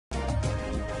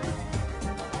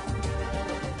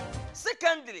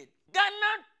Secondly,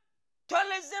 Ghana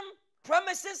tourism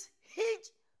promises huge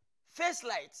face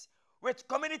lights with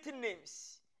community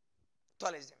names.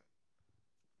 Tourism.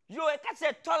 You can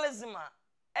say tourism.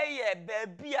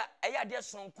 Baby, de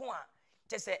sonko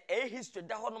a say history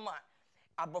da honoma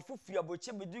abofo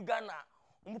fiaboche bedu Ghana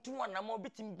umutu wana ma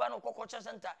obitim ba no kokocha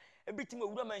center ebitim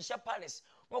ewura manhia palace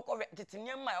ngoko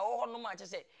tetenya ma honoma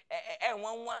say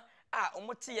enwanwa a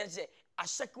omuti ye say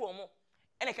ahyeke wo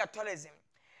ene ka tourism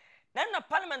na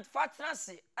parliament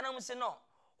fatrancy ana mu se no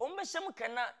ombehye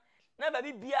kana na ba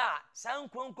bibia san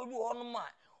kronko bi honoma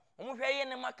omuhwe ye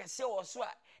ne makase wo so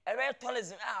a ere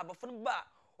tourism abofo ba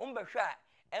ombehwe a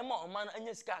ema oman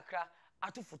anya sika akra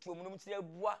atofoto mu no mutire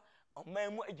abua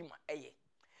oman mu adwuma eye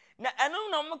na eno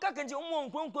na omka kanji omo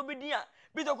nkronko bi dia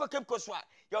bi to Cape Coast a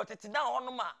ya otete dan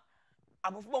hono ma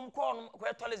abofo bom ko hono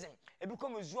ko tourism ebi ko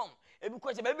museum ebi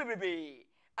ko se bebebebe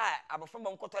abofo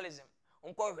bom ko tourism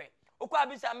onko hwe okọ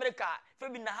abisa America fe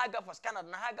bi na Haga Force Canada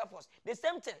na Haga Force the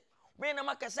same thing we na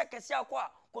makase kase akọ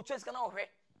ko twes na ohwe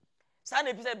sa na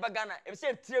episode bagana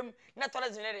episode trem na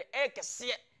tourism ne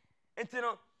kase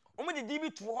entino omo di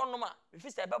dibi tu ho no ma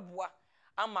efisa beboa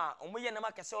ama omo ye na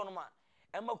makase ho no ma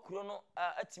ema kuro no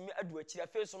atimi adu akira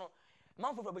face no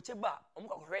manfo fa beche ba omo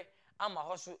kwakhwe ama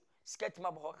ho so skirt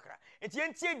ma bo ho kakra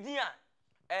entie din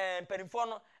a penifo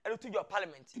no to your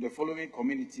parliament to the following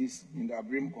communities in the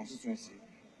Adom constituency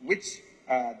which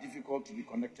are difficult to be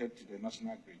connected to the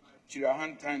national grid.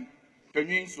 Chirahantan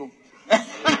Peninso.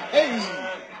 Hey.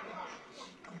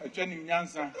 Acheni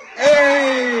Nyansa.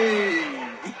 Hey.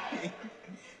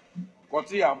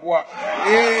 Koti Abua.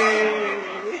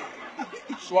 Hey.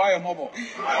 Swaya Mobo.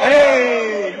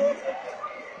 Hey.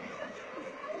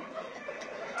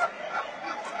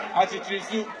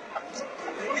 Achitrisu.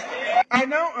 I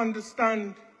now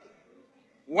understand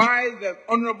why the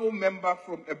honorable member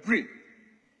from Adom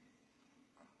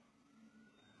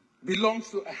belongs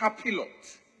to a happy lot.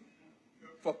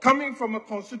 For coming from a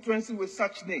constituency with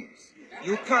such names,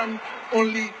 you can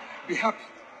only be happy.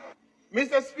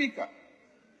 Mr. Speaker,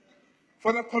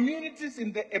 for the communities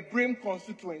in the Adom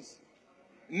constituency,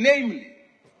 namely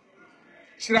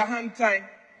Chirahantan,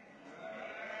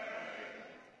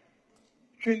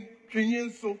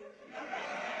 Chinyinso,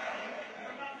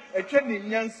 Echeni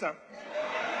Nyansa,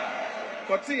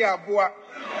 Koti Abua,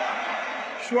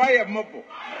 Shwaya Mobo,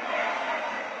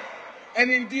 and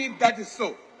indeed that is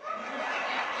so.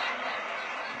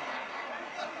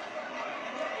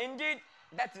 Indeed,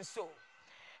 that is so.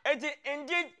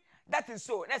 Indeed, that is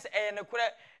so. That's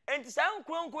and some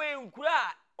kronko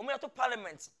nkura to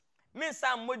parliament. Me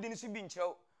sam modin su bi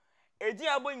nkyerɛw. Edi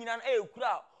abo nyina na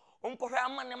ekura onkohwe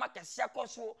amane makase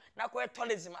akoso na ko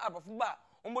tourism abafo ba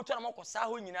ombotu na makosa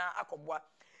ho nyina akɔboa.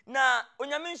 Na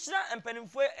onyame nhira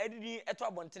empanimfo adidi eto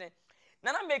abontene.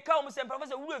 Na meka o mse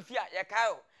professor wuro fi a ye kai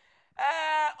o.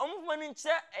 Omufuma ni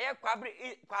nkyerɛ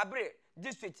kwabre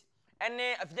district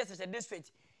ene afijese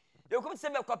district. Yokum se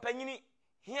be kwapanyini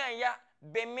hianya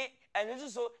beme enzu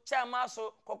so chama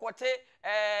so kokote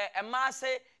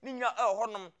emase ni nya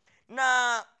honom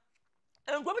na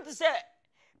enkobi te se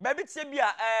baby te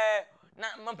bia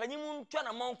na mampanyimu ntwa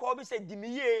na monko bi se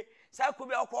dimiye sa ko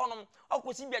bi akonom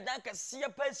akosi bia dan kase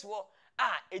pasiwo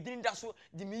edin da so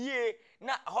dimiye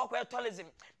na hokwe tourism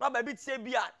na baby te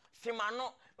bia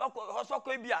fimano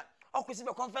hosoko bia akosi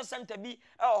be conference center bi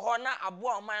ho na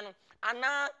aboa oman no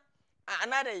ana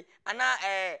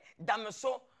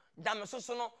dameso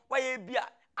so no waye bia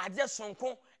ade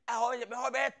sonko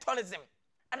ho be tourism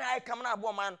ana ai kam na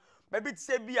abo man baby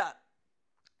tse bia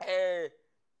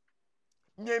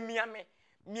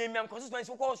miamiam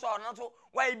constituency ko so na to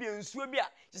waye bia nsuo bia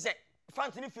se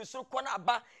fantini fi so ko na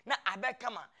aba na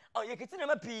abekama ye kiti na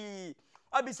mapi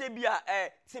obi se bia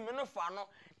timino fa no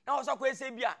na ho so ko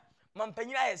se bia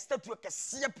mampanyira e statue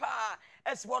kese pa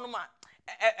esbo no ma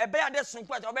ebe ade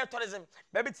sonko ate obe tourism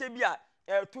baby tse bia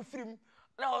to film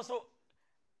na also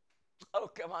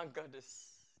okay man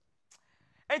goodness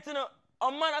etino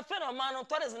oman afena oman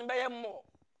tourism be yem mo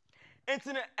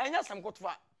etino enya sam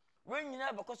kotwa we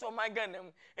nyina because of my Ghana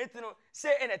etino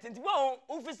say anything wo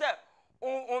officer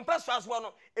on pass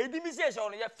no edimi say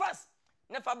no ye fast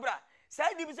na fabra say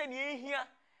edimi say ne hia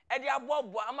e de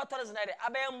aboabo ama tourism na de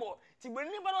abeyem mo ti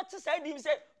gbani ba no te say edimi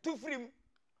say to film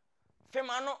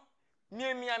fema no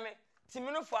miamiame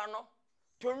timino fa no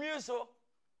tonwi so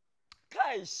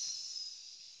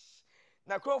Kaish.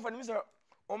 Na crow for Mr.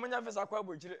 Omanya Fesa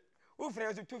Kwabo Jire. Who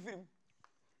friends to film?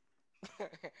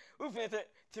 Who friends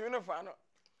Timino Fano?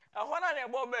 A one and a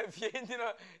bob,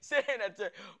 saying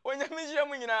that when you miss your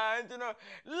money,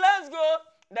 let's go.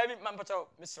 David Mampato,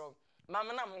 Mr.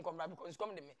 Mama na mo nkombra because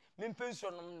come de me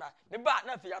pension no na. Me ba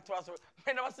na fi ato aso.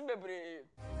 Me na wase bebre.